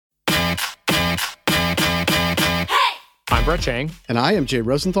I'm Brett Chang. And I am Jay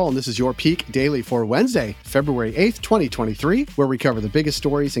Rosenthal, and this is your Peak Daily for Wednesday, February 8th, 2023, where we cover the biggest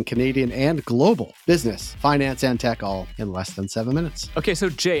stories in Canadian and global business, finance, and tech, all in less than 7 minutes. Okay, so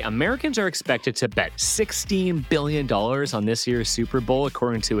Jay, Americans are expected to bet $16 billion on this year's Super Bowl,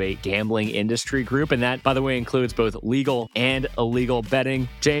 according to a gambling industry group. And that, by the way, includes both legal and illegal betting.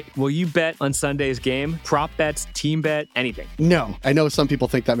 Jay, will you bet on Sunday's game? Prop bets, team bet, anything? No. I know some people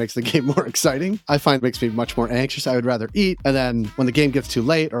think that makes the game more exciting. I find it makes me much more anxious. I would rather eat, and then when the game gets too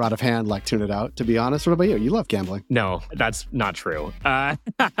late or out of hand, tune it out, to be honest. What about you? You love gambling. No, that's not true. I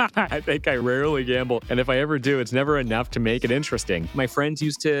think I rarely gamble, and if I ever do, it's never enough to make it interesting. My friends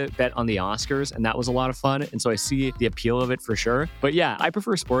used to bet on the Oscars, and that was a lot of fun, and so I see the appeal of it for sure. But yeah, I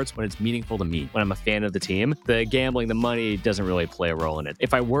prefer sports when it's meaningful to me, when I'm a fan of the team. The gambling, the money doesn't really play a role in it.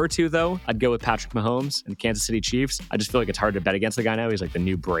 If I were to, though, I'd go with Patrick Mahomes and the Kansas City Chiefs. I just feel like it's hard to bet against the guy now. He's like the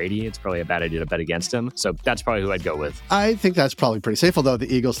new Brady. It's probably a bad idea to bet against him. So that's probably who I'd go with. I think that's probably pretty safe, although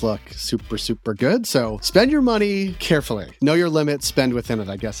the Eagles look super, super good. So spend your money carefully. Know your limit, spend within it,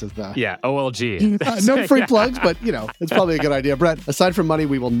 I guess is the... Yeah, OLG. No free plugs, but, it's probably a good idea. Brett, aside from money,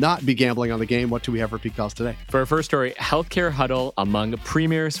 we will not be gambling on the game. What do we have for Peak Calls today? For our first story, healthcare huddle among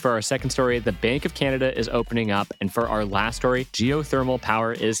premiers. For our second story, the Bank of Canada is opening up. And for our last story, geothermal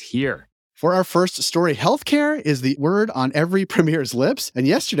power is here. For our first story, healthcare is the word on every premier's lips. And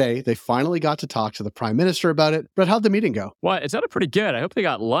yesterday, they finally got to talk to the Prime Minister about it. Brett, how'd the meeting go? Well, it sounded pretty good. I hope they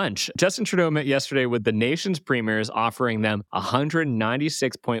got lunch. Justin Trudeau met yesterday with the nation's premiers, offering them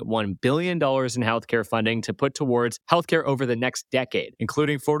 $196.1 billion in healthcare funding to put towards healthcare over the next decade,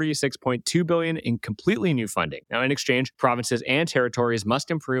 including $46.2 billion in completely new funding. Now, in exchange, provinces and territories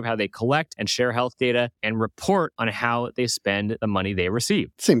must improve how they collect and share health data and report on how they spend the money they receive.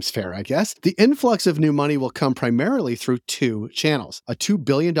 Seems fair, I guess. The influx of new money will come primarily through two channels. A $2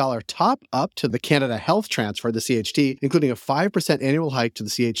 billion top-up to the Canada Health Transfer, the CHT, including a 5% annual hike to the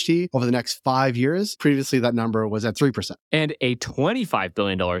CHT over the next 5 years. Previously, that number was at 3%. And a $25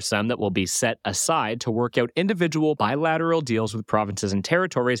 billion sum that will be set aside to work out individual bilateral deals with provinces and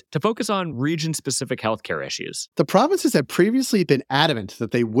territories to focus on region-specific healthcare issues. The provinces had previously been adamant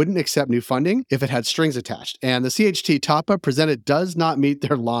that they wouldn't accept new funding if it had strings attached, and the CHT top-up presented does not meet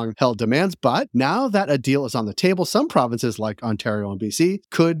their long-held demands. But now that a deal is on the table, some provinces like Ontario and BC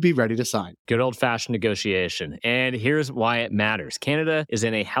could be ready to sign. Good old-fashioned negotiation. And here's why it matters. Canada is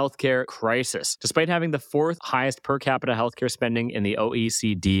in a healthcare crisis. Despite having the fourth highest per capita healthcare spending in the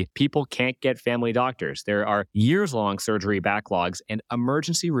OECD, people can't get family doctors. There are years-long surgery backlogs, and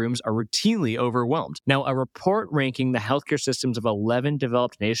emergency rooms are routinely overwhelmed. Now, a report ranking the healthcare systems of 11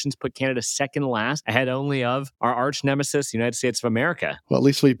 developed nations put Canada second last, ahead only of our arch nemesis, the United States of America. Well, at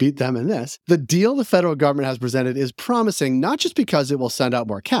least we beat them in this. The deal the federal government has presented is promising, not just because it will send out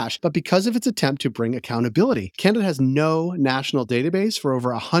more cash, but because of its attempt to bring accountability. Canada has no national database for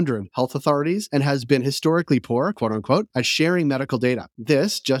over 100 health authorities and has been historically poor, quote unquote, at sharing medical data.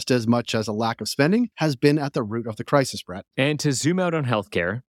 This, just as much as a lack of spending, has been at the root of the crisis, Brett. And to zoom out on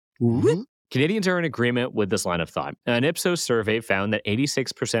healthcare, Canadians are in agreement with this line of thought. An Ipsos survey found that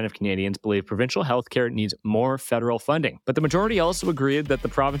 86% of Canadians believe provincial healthcare needs more federal funding. But the majority also agreed that the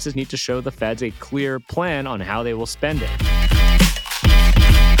provinces need to show the feds a clear plan on how they will spend it.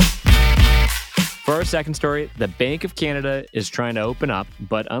 For our second story, the Bank of Canada is trying to open up,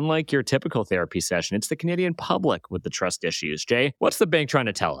 but unlike your typical therapy session, it's the Canadian public with the trust issues. Jay, what's the bank trying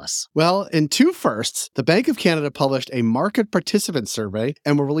to tell us? Well, in two firsts, the Bank of Canada published a market participant survey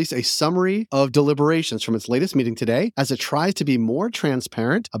and will release a summary of deliberations from its latest meeting today as it tries to be more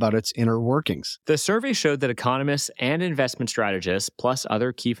transparent about its inner workings. The survey showed that economists and investment strategists, plus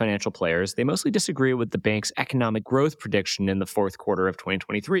other key financial players, they mostly disagree with the bank's economic growth prediction in the fourth quarter of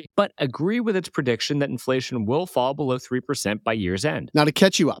 2023, but agree with its prediction that inflation will fall below 3% by year's end. Now, to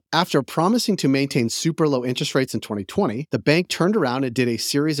catch you up, after promising to maintain super low interest rates in 2020, the bank turned around and did a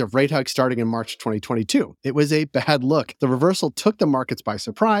series of rate hikes starting in March 2022. It was a bad look. The reversal took the markets by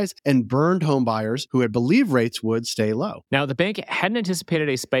surprise and burned home buyers who had believed rates would stay low. Now, the bank hadn't anticipated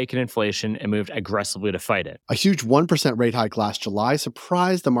a spike in inflation and moved aggressively to fight it. A huge 1% rate hike last July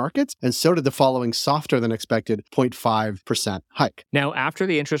surprised the markets, and so did the following softer than expected 0.5% hike. Now, after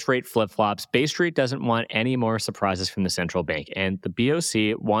the interest rate flip-flops, Bay Street doesn't want any more surprises from the central bank, and the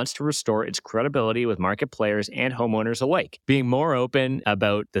BOC wants to restore its credibility with market players and homeowners alike, being more open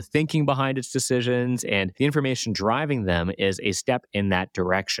about the thinking behind its decisions and the information driving them is a step in that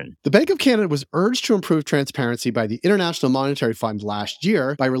direction. The Bank of Canada was urged to improve transparency by the International Monetary Fund last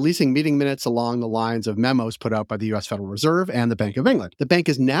year by releasing meeting minutes along the lines of memos put out by the U.S. Federal Reserve and the Bank of England. The bank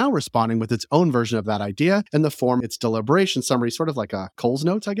is now responding with its own version of that idea in the form its deliberation summary, sort of like a Coles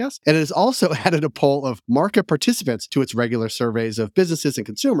Notes, I guess. And it has also added a poll of market participants to its regular surveys of businesses and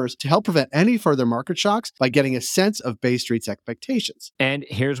consumers to help prevent any further market shocks by getting a sense of Bay Street's expectations. And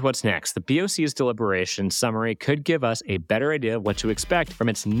here's what's next. The BOC's deliberation summary could give us a better idea of what to expect from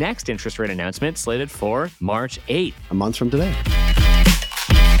its next interest rate announcement slated for March 8th. A month from today.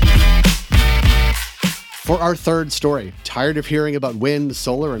 For our third story, tired of hearing about wind,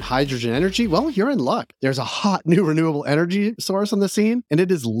 solar, and hydrogen energy? Well, you're in luck. There's a hot new renewable energy source on the scene, and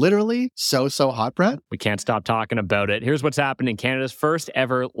it is literally so hot, Brett. We can't stop talking about it. Here's what's happening. Canada's first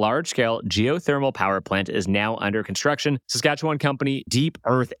ever large-scale geothermal power plant is now under construction. Saskatchewan company Deep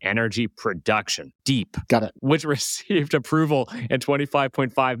Earth Energy Production, DEEP, Got it. which received approval and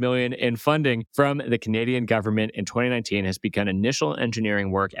 $25.5 million in funding from the Canadian government in 2019, has begun initial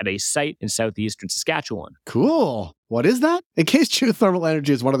engineering work at a site in southeastern Saskatchewan. Cool. What is that? In case geothermal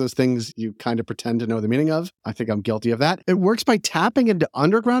energy is one of those things you kind of pretend to know the meaning of, I think I'm guilty of that. It works by tapping into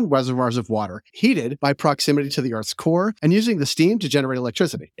underground reservoirs of water, heated by proximity to the Earth's core, and using the steam to generate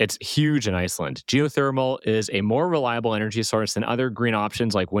electricity. It's huge in Iceland. Geothermal is a more reliable energy source than other green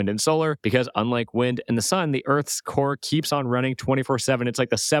options like wind and solar because unlike wind and the sun, the Earth's core keeps on running 24/7. It's like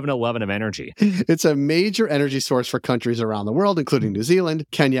the 7-Eleven of energy. It's a major energy source for countries around the world, including New Zealand,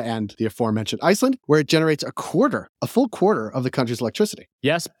 Kenya, and the aforementioned Iceland, where it generates a full quarter of the country's electricity.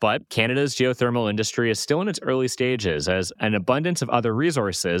 Yes, but Canada's geothermal industry is still in its early stages as an abundance of other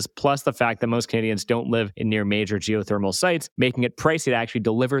resources, plus the fact that most Canadians don't live in near major geothermal sites, making it pricey to actually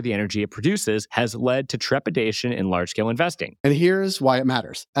deliver the energy it produces, has led to trepidation in large-scale investing. And here's why it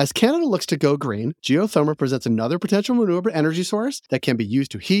matters. As Canada looks to go green, geothermal presents another potential renewable energy source that can be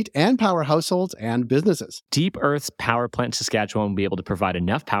used to heat and power households and businesses. Deep Earth's power plant in Saskatchewan will be able to provide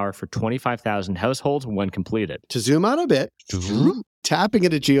enough power for 25,000 households when completed. To zoom out a bit, tapping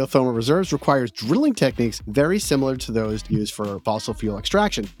into geothermal reserves requires drilling techniques very similar to those used for fossil fuel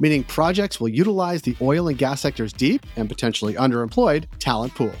extraction, meaning projects will utilize the oil and gas sector's deep and potentially underemployed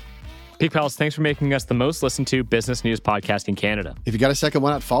talent pool. Peak Pals, thanks for making us the most listened to business news podcast in Canada. If you got a second,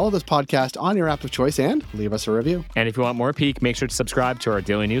 why not follow this podcast on your app of choice and leave us a review. And if you want more Peak, make sure to subscribe to our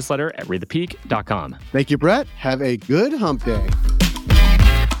daily newsletter at readthepeak.com. Thank you, Brett. Have a good hump day.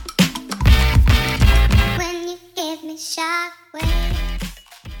 When you give me shock.